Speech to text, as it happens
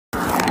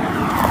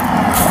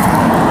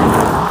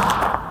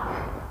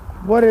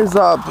What is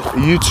up,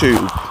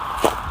 YouTube?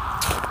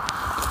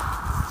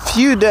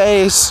 Few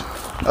days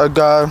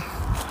ago,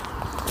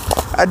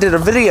 I did a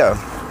video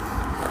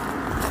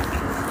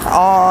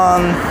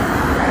on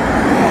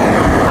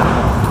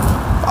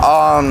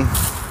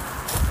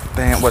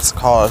what's it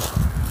called?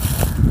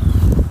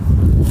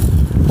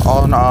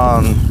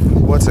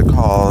 What's it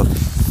called?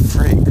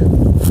 Freak.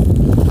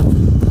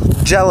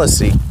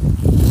 Jealousy.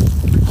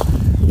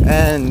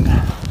 And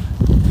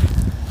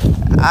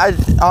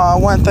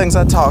one of the things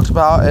I talked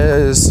about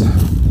is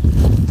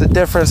the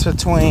difference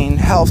between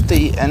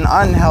healthy and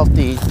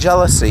unhealthy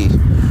jealousy.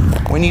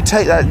 When you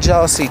take that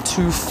jealousy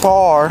too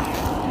far,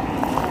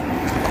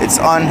 it's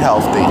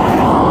unhealthy.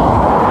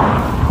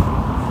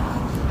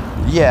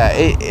 Yeah,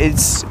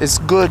 it's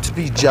good to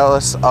be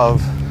jealous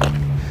of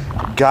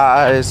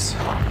guys,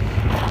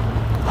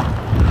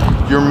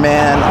 your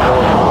man,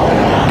 or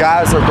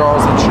guys or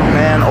girls that your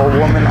man or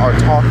woman are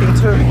talking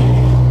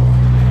to.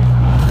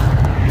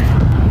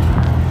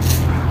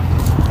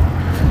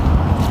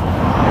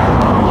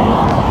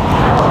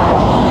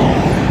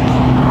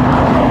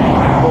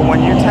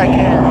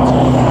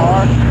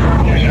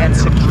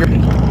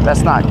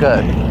 That's not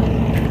good.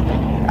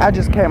 I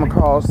just came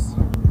across a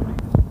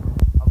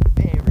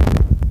very,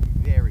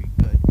 very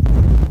good.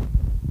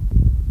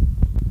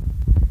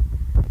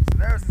 So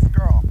there's this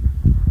girl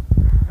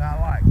that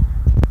I like.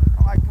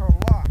 I like her a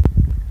lot.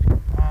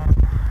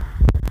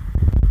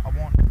 I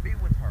wanted to be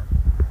with her.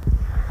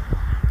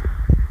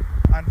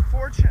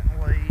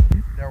 Unfortunately,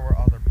 there were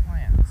other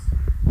plans.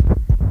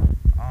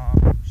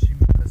 She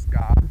met this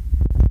guy.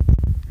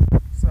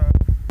 So,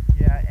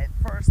 yeah, at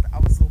first I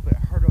was a little bit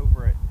hurt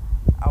over it.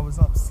 I was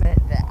upset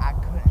that I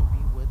couldn't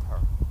be with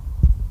her,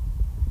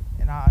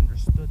 and I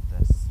understood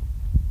this.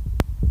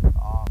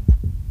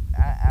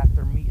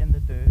 After meeting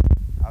the dude,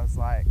 I was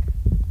like,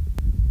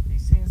 he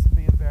seems to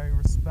be a very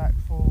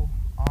respectful,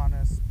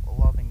 honest,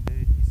 loving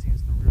dude. He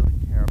seems to really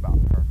care about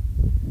her.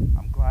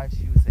 I'm glad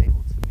she was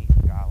able to meet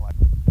a guy like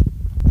that.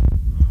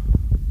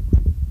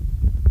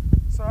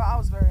 So I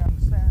was very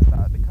understanding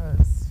about it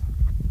because,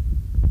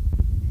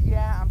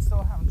 yeah, I'm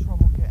still having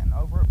trouble getting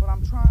over it, but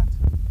I'm trying to.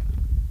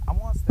 I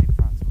want to stay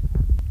friends with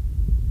her.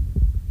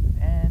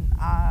 And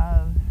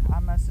I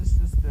messaged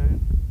this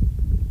dude.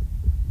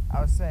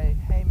 I would say,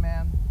 hey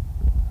man,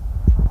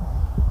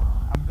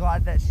 I'm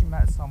glad that she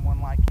met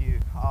someone like you.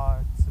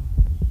 To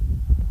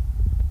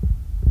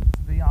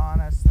be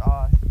honest,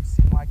 you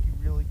seem like you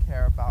really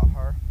care about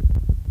her.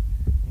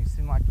 You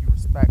seem like you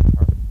respect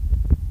her.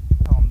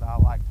 Tell him that I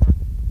liked her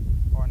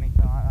or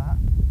anything like that.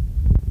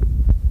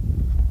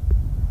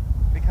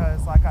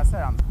 Because like I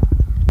said,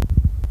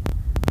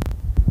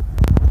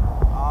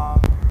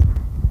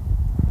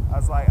 I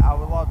was like, I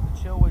would love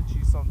to chill with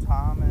you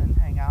sometime and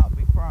hang out,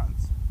 be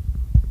friends.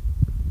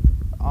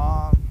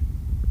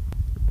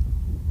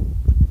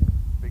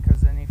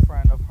 Because any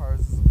friend of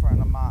hers is a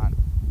friend of mine.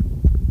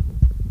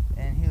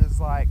 And he was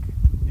like,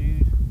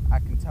 dude, I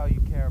can tell you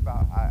care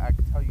about, I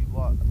can tell you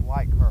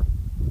like her.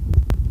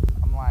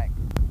 I'm like,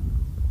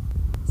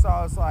 so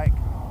I was like,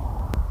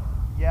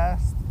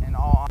 yes, in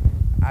all honesty,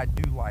 I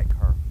do like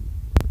her.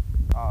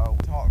 We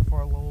talked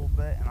for a little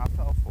bit and I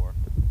fell for her.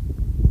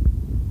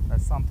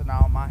 That's something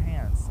out of my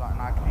hands, something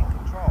I can't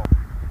control.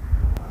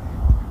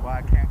 What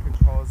I can't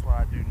control is what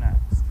I do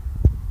next.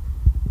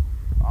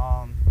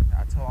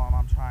 I told him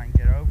I'm trying to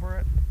get over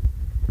it.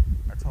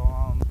 I told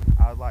him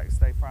I would like to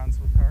stay friends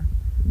with her.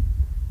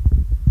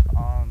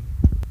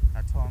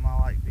 I told him I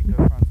like to be good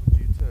friends with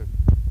you too.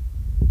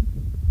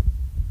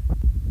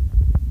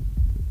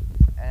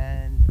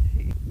 And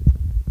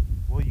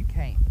well, you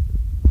can't.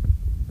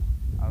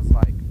 I was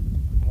like,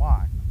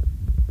 why?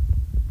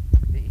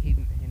 He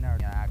never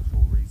gave an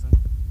actual reason.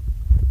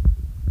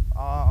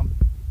 I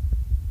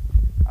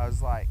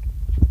was like,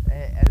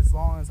 as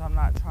long as I'm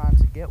not trying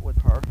to get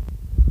with her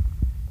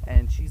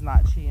and she's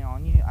not cheating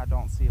on you, I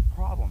don't see a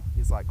problem.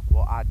 He's like,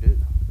 well, I do.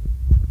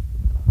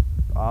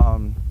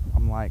 I'm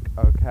like,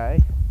 okay.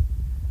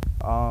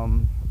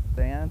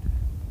 Then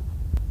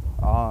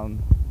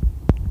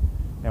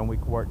and we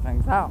could work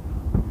things out.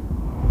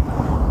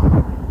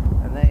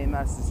 And then he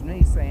messaged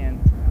me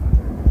saying,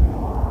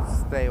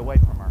 stay away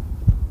from her.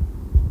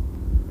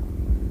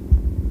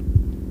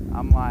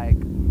 I'm like,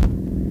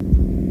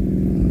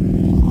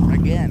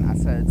 again, I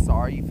said,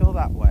 sorry you feel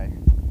that way.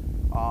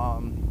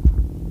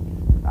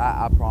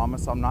 I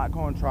promise I'm not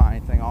going to try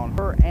anything on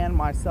her and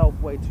myself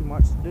way too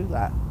much to do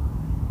that.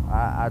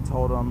 I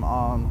told him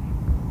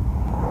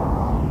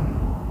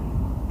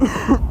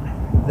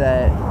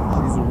that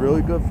she's a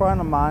really good friend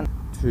of mine.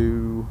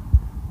 To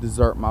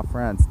desert my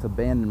friends, to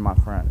abandon my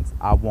friends,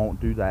 I won't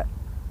do that.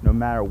 No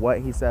matter what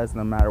he says,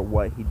 no matter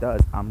what he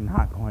does, I'm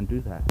not going to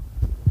do that.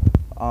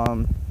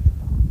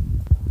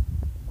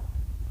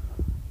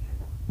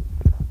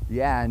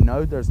 Yeah, I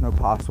know there's no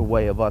possible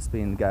way of us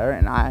being together,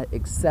 and I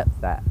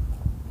accept that.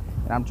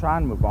 And I'm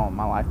trying to move on with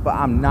my life, but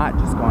I'm not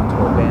just going to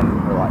abandon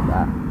her like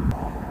that.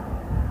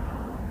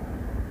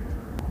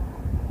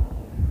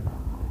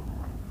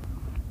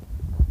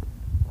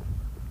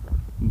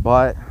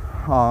 But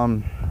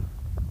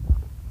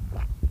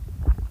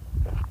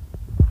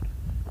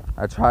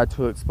I tried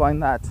to explain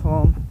that to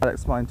him. I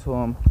explained to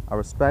him, I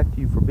respect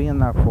you for being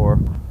there for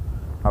her.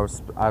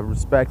 I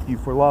respect you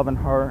for loving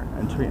her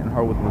and treating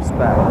her with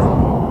respect.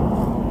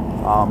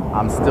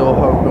 I'm still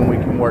hoping we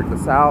can work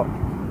this out,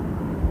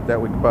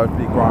 that we can both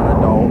be grown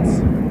adults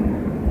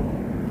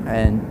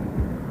and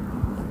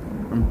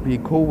be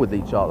cool with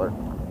each other.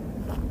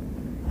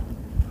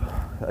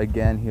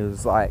 Again, he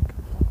was like,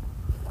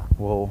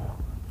 well,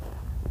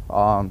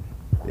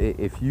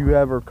 if you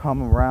ever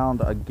come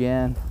around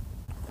again,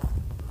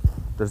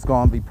 there's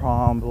gonna be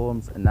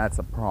problems, and that's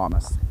a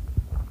promise.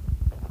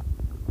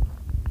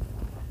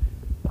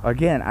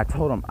 Again, I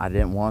told him I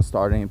didn't want to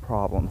start any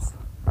problems.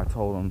 I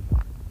told him,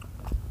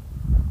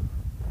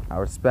 I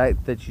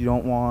respect that you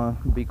don't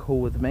want to be cool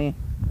with me.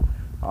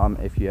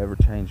 If you ever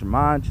change your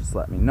mind, just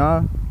let me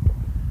know.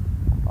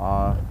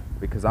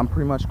 Because I'm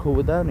pretty much cool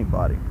with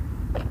anybody.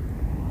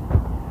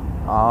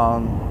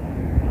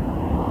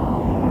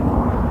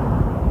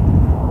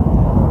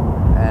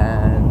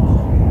 And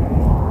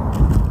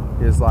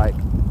he was like,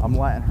 I'm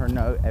letting her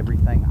know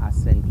everything I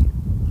send you.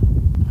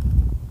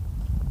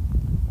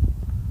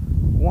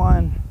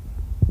 One,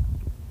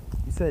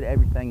 you said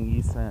everything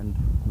you send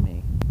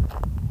me.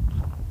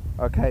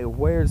 Okay,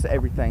 where's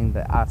everything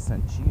that I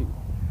sent you?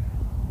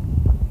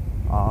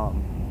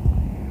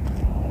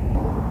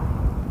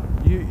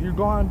 You're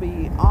going to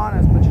be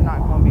honest, but you're not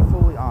going to be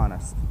fully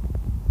honest.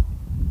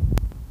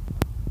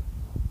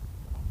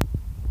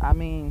 I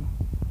mean,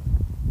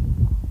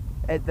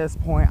 at this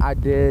point, I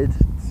did,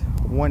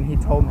 when he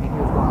told me he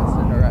was going to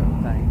send her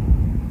everything,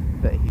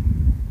 that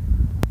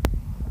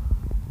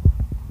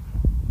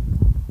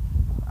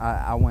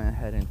I went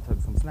ahead and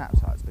took some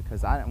snapshots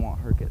because I didn't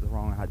want her to get the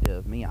wrong idea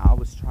of me. I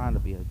was trying to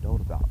be an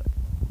adult about it.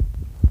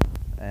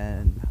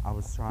 And I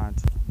was trying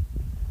to...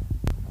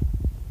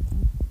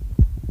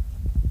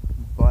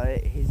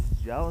 But his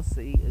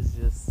jealousy is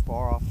just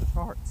far off the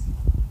charts.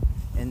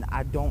 And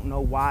I don't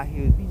know why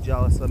he would be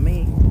jealous of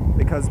me.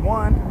 Because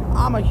one,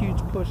 I'm a huge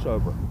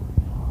pushover.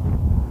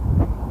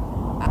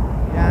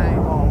 I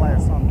ain't gonna let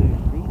some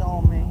dude beat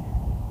on me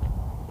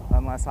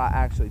unless I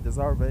actually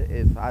deserve it.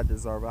 If I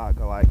deserve it, I'll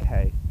go like,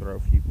 hey, throw a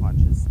few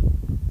punches.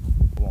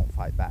 I won't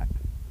fight back.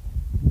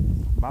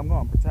 But I'm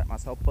gonna protect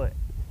myself. But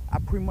I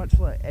pretty much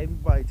let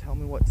everybody tell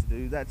me what to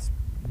do. That's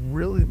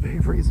really the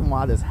big reason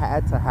why this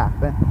had to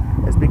happen,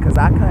 is because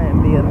I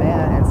couldn't be a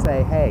man and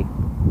say, hey,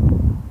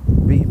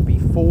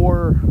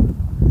 before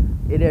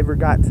it ever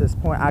got to this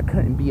point, I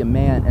couldn't be a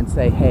man and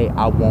say, hey,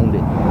 I want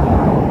it.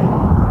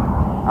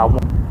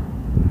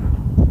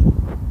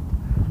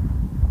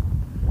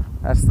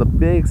 That's the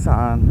big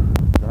sign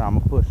that I'm a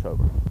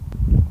pushover,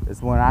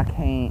 is when I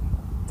can't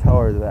tell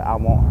her that I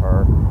want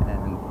her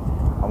and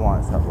I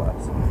want to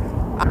less.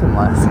 I can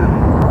less.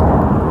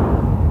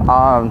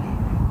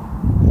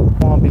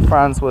 Want to be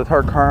friends with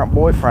her current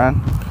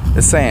boyfriend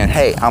is saying,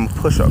 hey, I'm a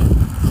pushover.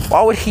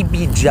 Why would he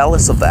be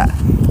jealous of that?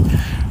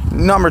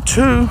 Number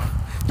two,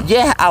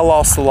 yeah, I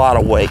lost a lot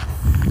of weight,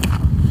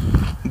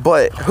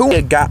 but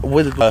who got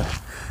with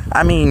the...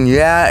 I mean,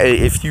 yeah,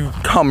 if you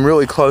come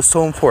really close to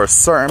him for a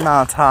certain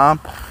amount of time,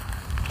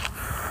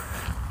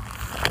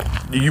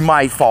 you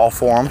might fall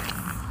for him.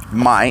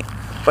 Might.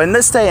 But in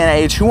this day and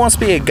age, who wants to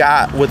be a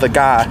guy with a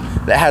guy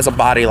that has a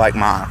body like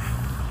mine?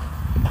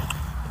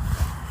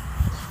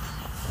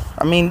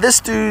 I mean,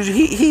 this dude,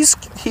 he's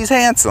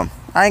handsome.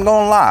 I ain't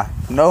gonna lie.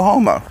 No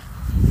homo.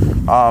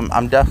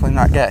 I'm definitely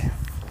not gay.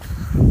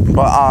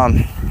 But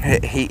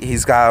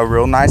he's got a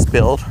real nice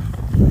build.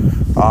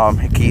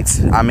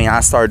 I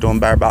started doing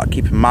better about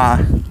keeping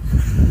my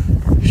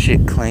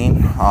shit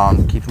clean,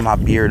 keeping my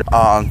beard,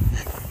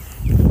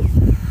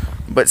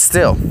 but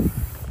still,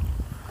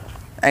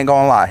 ain't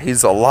gonna lie,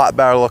 he's a lot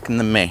better looking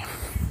than me.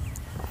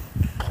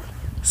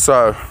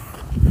 So,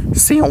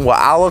 seeing what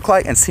I look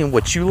like and seeing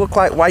what you look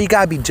like, why you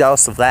gotta be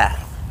jealous of that?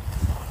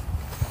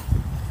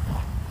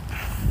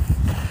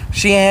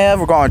 She ain't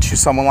ever gonna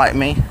choose someone like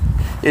me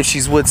if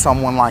she's with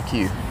someone like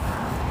you.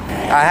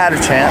 I had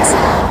a chance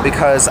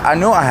because I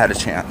knew I had a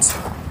chance.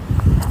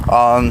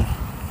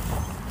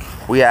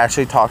 We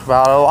actually talked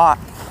about it a lot.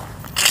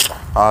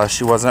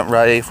 She wasn't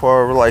ready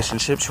for a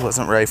relationship. She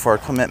wasn't ready for a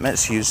commitment.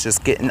 She was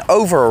just getting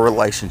over a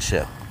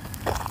relationship.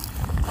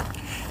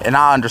 And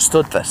I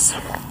understood this.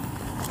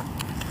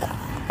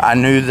 I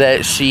knew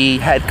that she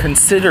had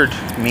considered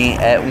me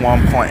at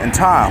one point in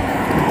time.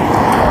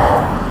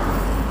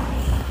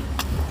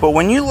 But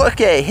when you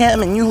look at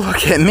him and you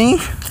look at me,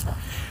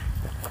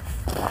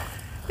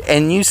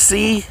 and you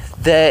see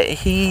that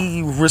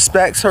he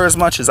respects her as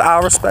much as I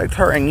respect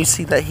her, and you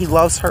see that he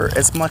loves her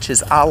as much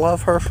as I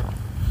love her,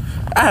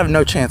 I have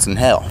no chance in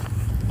hell.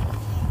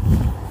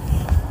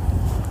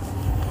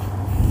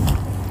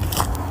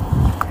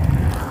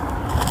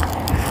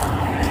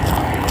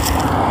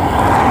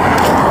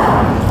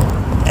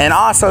 And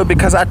also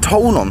because I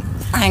told him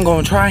I ain't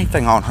gonna try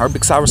anything on her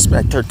because I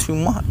respect her too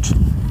much.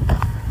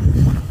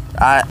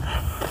 I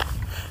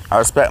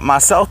respect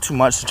myself too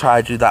much to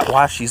try to do that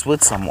while she's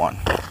with someone.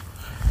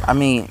 I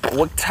mean,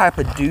 what type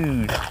of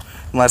dude,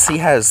 unless he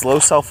has low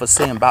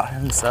self-esteem about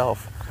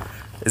himself,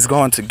 is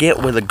going to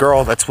get with a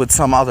girl that's with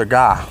some other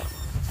guy.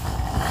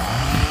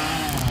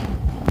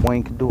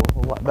 Wayne could do a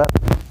whole lot better.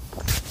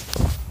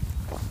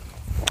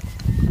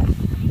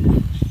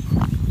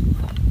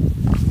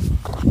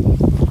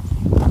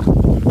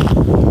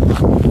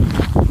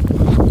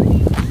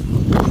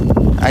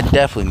 I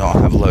definitely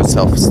don't have low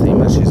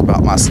self-esteem issues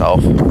about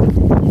myself.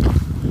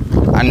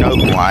 I know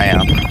who I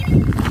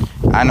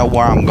am. I know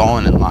where I'm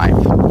going in life.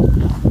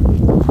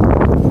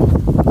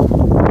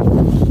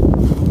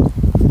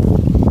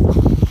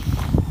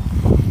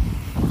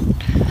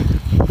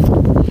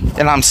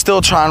 And I'm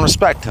still trying to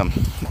respect him,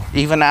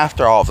 even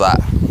after all of that.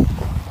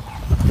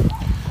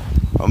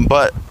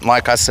 But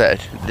like I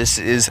said, this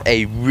is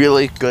a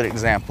really good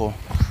example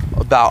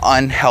about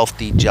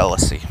unhealthy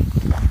jealousy.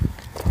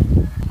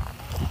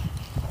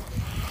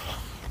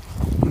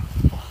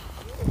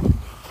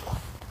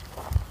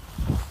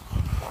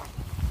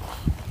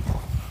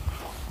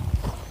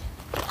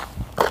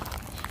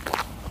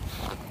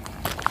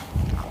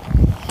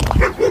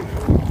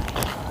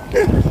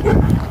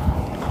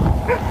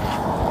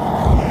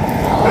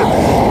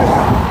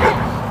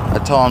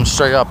 I told him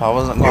straight up I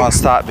wasn't going to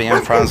stop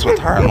being friends with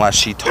her unless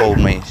she told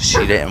me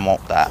she didn't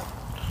want that.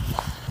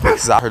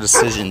 Because her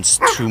decision's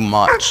too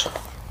much.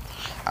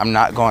 I'm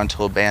not going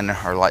to abandon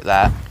her like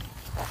that,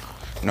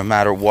 no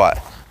matter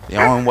what. The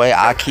only way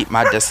I keep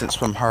my distance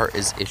from her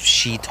is if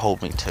she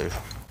told me to.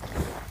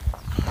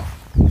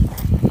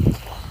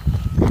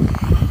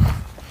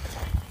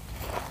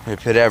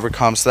 If it ever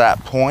comes to that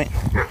point,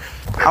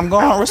 I'm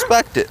going to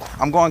respect it.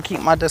 I'm going to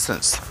keep my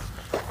distance.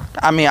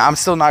 I mean, I'm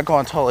still not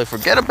going to totally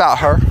forget about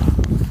her.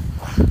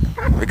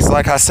 Because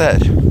like I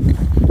said,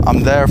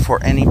 I'm there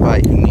for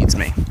anybody who needs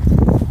me.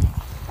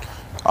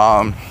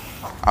 I'm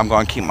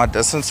going to keep my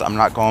distance. I'm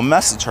not going to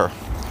message her.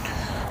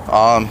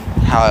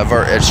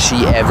 However, if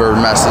she ever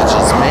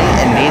messages me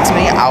and needs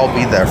me, I'll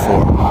be there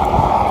for her.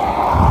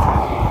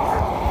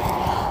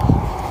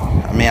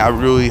 I mean, I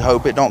really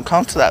hope it don't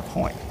come to that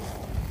point.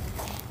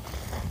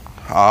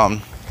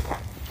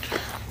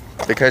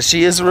 Because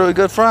she is a really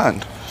good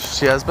friend.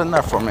 She has been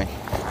there for me.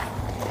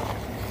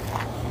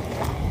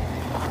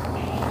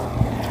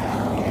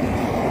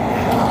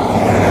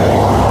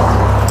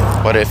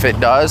 But if it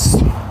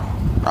does,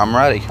 I'm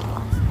ready.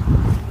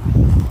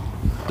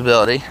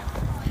 Ability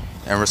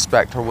and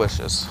respect her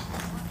wishes,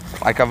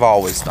 like I've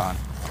always done.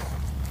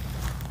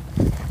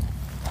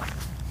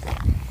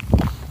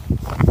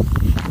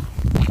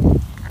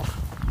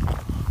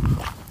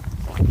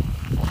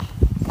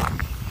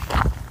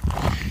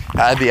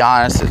 I'll be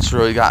honest, it's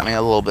really got me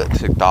a little bit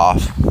ticked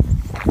off.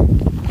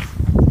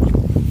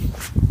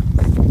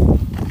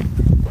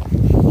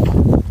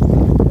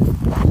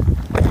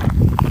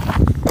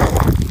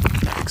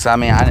 Because I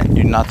mean, I didn't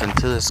do nothing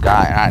to this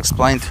guy, and I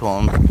explained to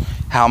him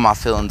how my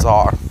feelings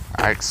are.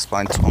 I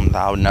explained to him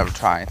that I would never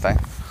try anything.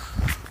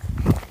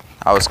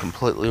 I was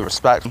completely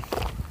respectful.